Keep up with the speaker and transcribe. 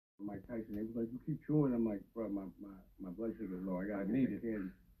Mike Tyson. They was like, you keep chewing. I'm like, bro, my blood sugar's low. I got need it. Candy.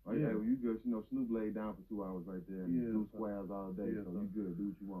 Oh, yeah, well, you good. You know, Snoop laid down for 2 hours right there and do squares all day, so you good. Do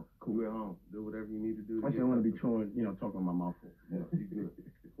what you want. Cool. You at home. Do whatever you need to do. I just want to be chewing, talking my mouth full. Yeah, you good.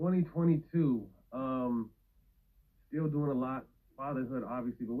 2022, still doing a lot. Fatherhood,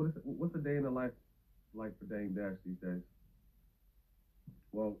 obviously, but what's a day in the life like for Dame Dash these days?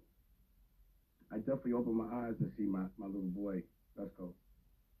 Well, I definitely opened my eyes to see my little boy, Vesco,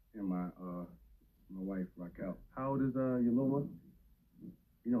 and my wife, Raquel. How old is your little one?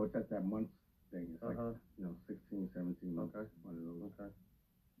 It's at that month thing. It's like, 16, 17 months. Okay. One of those. Okay.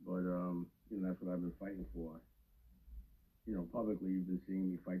 But, that's what I've been fighting for. Publicly, you've been seeing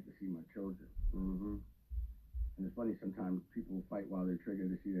me fight to see my children. Mm-hmm. And it's funny, sometimes people fight while they're triggered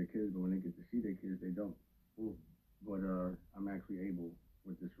to see their kids, but when they get to see their kids, they don't. Ooh. But I'm actually able,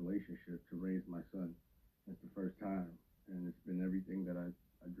 with this relationship, to raise my son. It's the first time, and it's been everything that I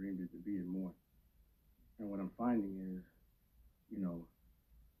dreamed it to be and more. And what I'm finding is,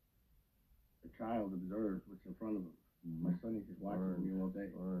 a child observes what's in front of him. Mm-hmm. My son is just watching me all day.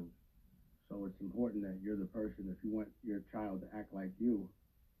 So it's important that you're the person. If you want your child to act like you,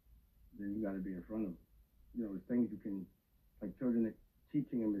 then you got to be in front of them. There's things you can, like children,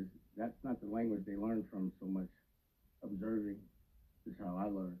 teaching them that's not the language they learn from so much. Observing is how I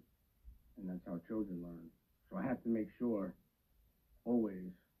learn, and that's how children learn. So I have to make sure, always,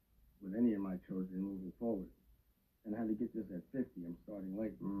 with any of my children moving forward, and I had to get this at 50, I'm starting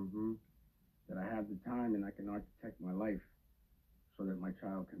late, that I have the time and I can architect my life so that my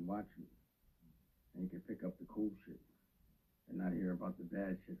child can watch me, and he can pick up the cool shit, and not hear about the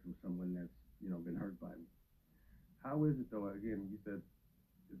bad shit from someone that's, been hurt by me. How is it though? Again, you said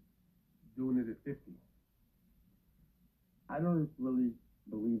doing it at 50. I don't really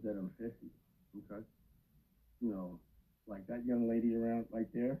believe that I'm 50. Okay. Like that young lady around right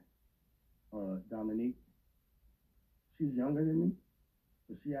there, Dominique, she's younger than me,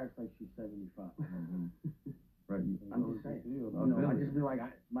 but she acts like she's 75. Right. I'm just saying. I just feel like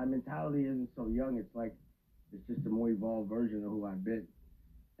my mentality isn't so young. It's like, it's just a more evolved version of who I've been.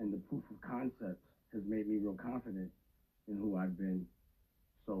 And the proof of concept has made me real confident in who I've been.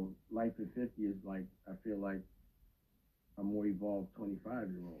 So life at 50 is like, I feel like a more evolved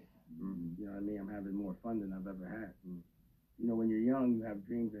 25-year-old. You know what I mean? I'm having more fun than I've ever had. When you're young, you have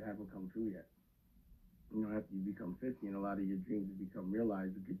dreams that haven't come true yet. After you become 50 and a lot of your dreams have become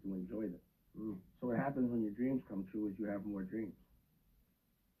realized, you get to enjoy them. So what happens when your dreams come true is you have more dreams.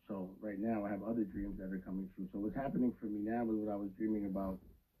 So right now I have other dreams that are coming true. So what's happening for me now is what I was dreaming about,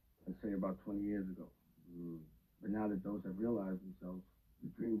 let's say about 20 years ago. But now that those have realized themselves, the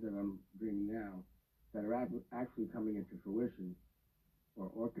dreams that I'm dreaming now that are actually coming into fruition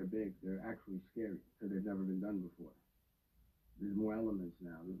or orca big, they're actually scary because they've never been done before. There's more elements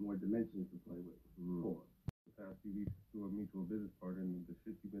now. There's more dimensions to play with. Past few weeks, you and me to a business partner, and the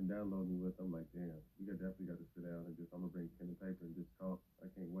shit you've been downloading me with, I'm like, damn, definitely got to sit down and I'm gonna bring pen and paper and just talk. I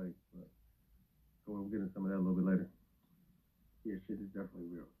can't wait. But so we'll get into some of that a little bit later. Yeah, shit is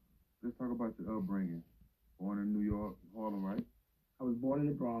definitely real. Let's talk about your upbringing. Born in New York, Harlem, right? I was born in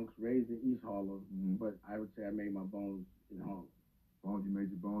the Bronx, raised in East Harlem, but I would say I made my bones in Harlem. You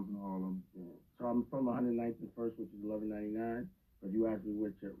made your bones in Harlem. Yeah. So I'm from 109th and First, which is 1199. But if you ask me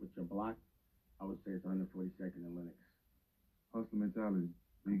which your block, I would say it's 142nd and Lenox. Hustle mentality.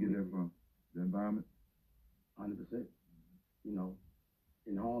 Where you get that from? The environment? 100%.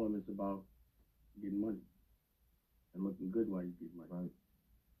 In Harlem, it's about getting money and looking good while you get money. Right.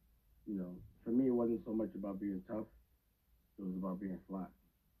 For me, it wasn't so much about being tough. It was about being fly.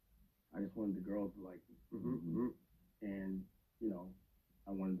 I just wanted the girls to like me. And,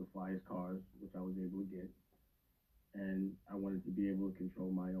 I wanted the flyest cars, which I was able to get. And I wanted to be able to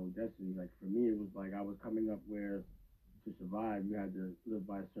control my own destiny. Like, for me, it was like I was coming up where to survive, you had to live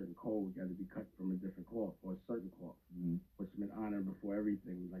by a certain code. You had to be cut from a different cloth or a certain cloth, which meant honor before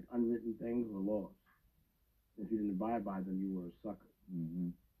everything. Like, unwritten things were laws. If you didn't abide by them, you were a sucker.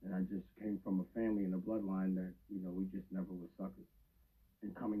 And I just came from a family and a bloodline that, we just never were suckers.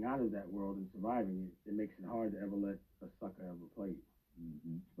 And coming out of that world and surviving it, it makes it hard to ever let a sucker ever play you.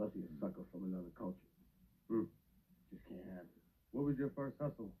 Especially a sucker from another culture. Just can't have it. What was your first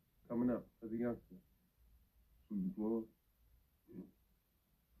hustle coming up as a youngster? Sweeping floors?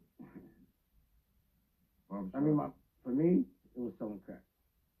 For me, it was selling crack.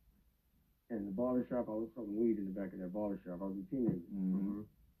 In the barbershop, I was selling weed in the back of that barbershop. I was a teenager.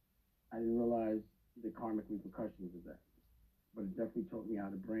 I didn't realize the karmic repercussions of that. But it definitely taught me how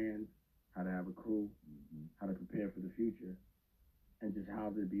to brand, how to have a crew, how to prepare for the future, and just how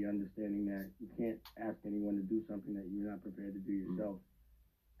to be understanding that you can't ask anyone to do something that you're not prepared to do yourself.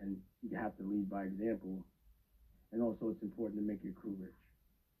 And you have to lead by example, and also it's important to make your crew rich.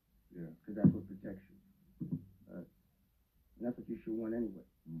 Yeah. Because that's what protects you. And that's what you should want anyway.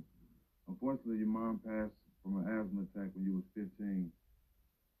 Unfortunately, your mom passed from an asthma attack when you was 15.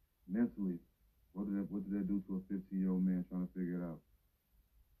 Mentally, what did that do to a 15-year-old man trying to figure it out?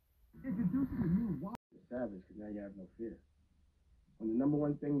 It's savage because now you have no fear. When the number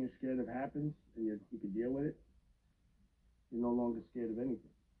one thing you're scared of happens and you can deal with it, you're no longer scared of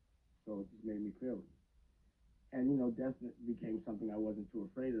anything. So it just made me feel it. And death became something I wasn't too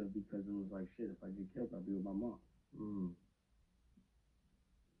afraid of because it was like, shit, if I get killed, I'll be with my mom.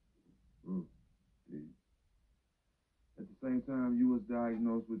 At the same time, you was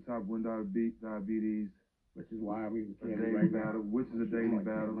diagnosed with type 1 diabetes, which is why I'm even a daily battle, which is a daily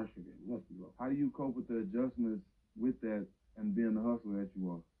battle. How do you cope with the adjustments with that and being the hustler that you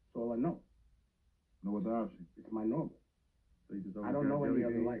are? That's all I know. No other option. It's my normal. So you just I don't know any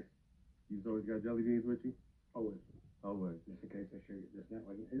other life. You just always got jelly beans with you? Always. Just in case I show you this not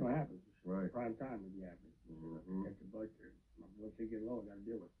like it don't happen. Right. Prime time would be happening. Get your blood sugar. My blood sugar get low, I gotta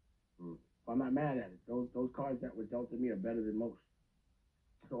deal with it. But I'm not mad at it. Those cards that were dealt to me are better than most.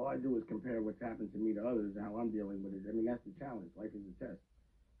 So all I do is compare what's happened to me to others and how I'm dealing with it. I mean, that's the challenge. Life is a test.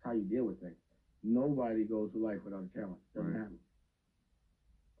 It's how you deal with things. Nobody goes through life without a challenge. Doesn't happen.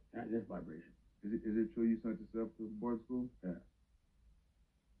 Not in this vibration. Is it true you sent yourself to boarding school? Yeah.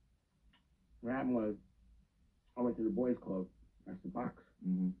 What happened was, I went to the boys' club. That's the box.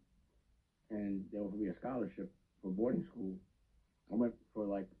 And they offered me a scholarship for boarding school. I went for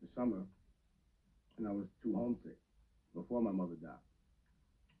like the summer, and I was too homesick before my mother died.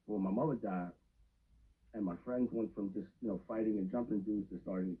 Well, my mother died, and my friends went from just fighting and jumping dudes to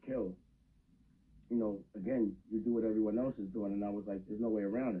starting to kill. Again, you do what everyone else is doing, and I was like, there's no way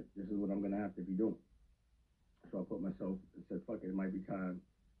around it. This is what I'm gonna have to be doing. So I put myself and said, fuck it, it might be time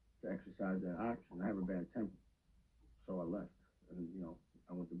to exercise that option. I have a bad temper, so I left, and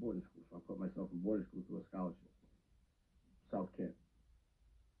I went to boarding school. So I put myself in boarding school through a scholarship. South Kent.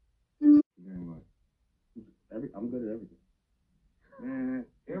 I'm good at everything. Man,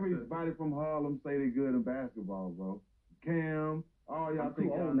 everybody from Harlem say they good at basketball, bro. Cam, all y'all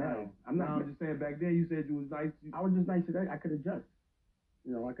think y'all now. I'm just saying, back then you said you was nice. I was just nice today. I could adjust.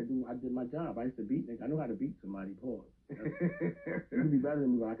 I did my job. I used to beat niggas. I knew how to beat somebody. Pause. You can be better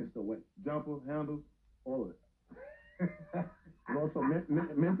than me, but I can still win. Jumper, handles, all of it. And also,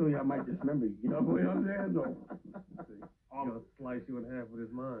 mentally, I might dismember you. You know what I'm saying? So, I'll slice you in half with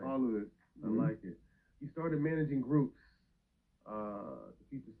his mind. All of it. I like it. You started managing groups to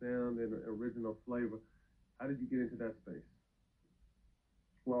keep the sound and original flavor. How did you get into that space?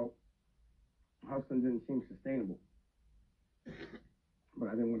 Well, hustling didn't seem sustainable, but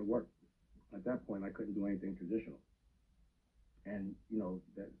I didn't want to work. At that point, I couldn't do anything traditional. And,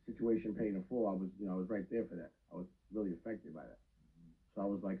 that situation paid in full, I was right there for that. I was really affected by that. So I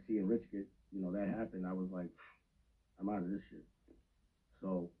was like seeing Rich get, that happened. I was like, I'm out of this shit.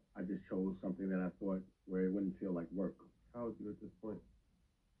 So I just chose something that I thought where it wouldn't feel like work. How old are you at this point?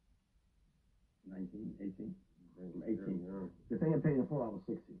 19, 18? 18. Yeah. The thing that paid in full, I was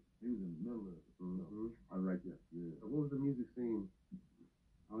 16. He was in the middle of it. I was right there. Yeah. So what was the music scene?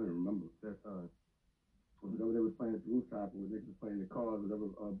 I don't even remember. That time. Whatever they was playing at the rooftop, or they was playing in the cars,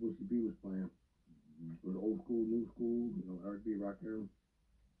 whatever Brucey B was playing. It was old school, new school, Eric B. Rakim.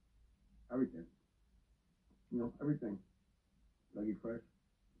 Everything. Everything. Dougie Fresh.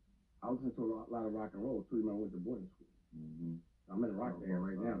 I listened to a lot of rock and roll too, when I went to boarding school. I'm in a rock band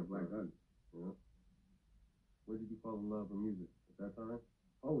right now, the Black Gun. Yeah. Where did you fall in love with music? At that time?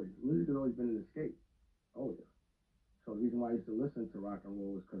 Always. Music has always been an escape. Always. So the reason why I used to listen to rock and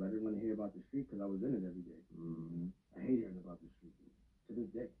roll was because I didn't want to hear about the street because I was in it every day. I hate hearing about the street. To this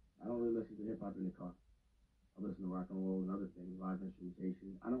day. I don't really listen to hip-hop in the car. I listen to rock and roll and other things, live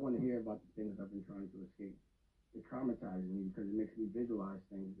instrumentation. I don't want to hear about the things I've been trying to escape. It traumatizes me because it makes me visualize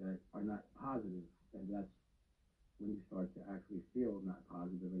things that are not positive. And that's when you start to actually feel not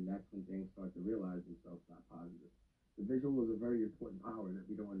positive, and that's when things start to realize themselves not positive. The visual is a very important power that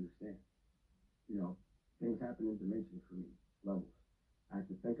we don't understand. Things happen in dimensions for me, levels. I have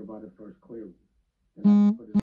to think about it first clearly. Then I have to put it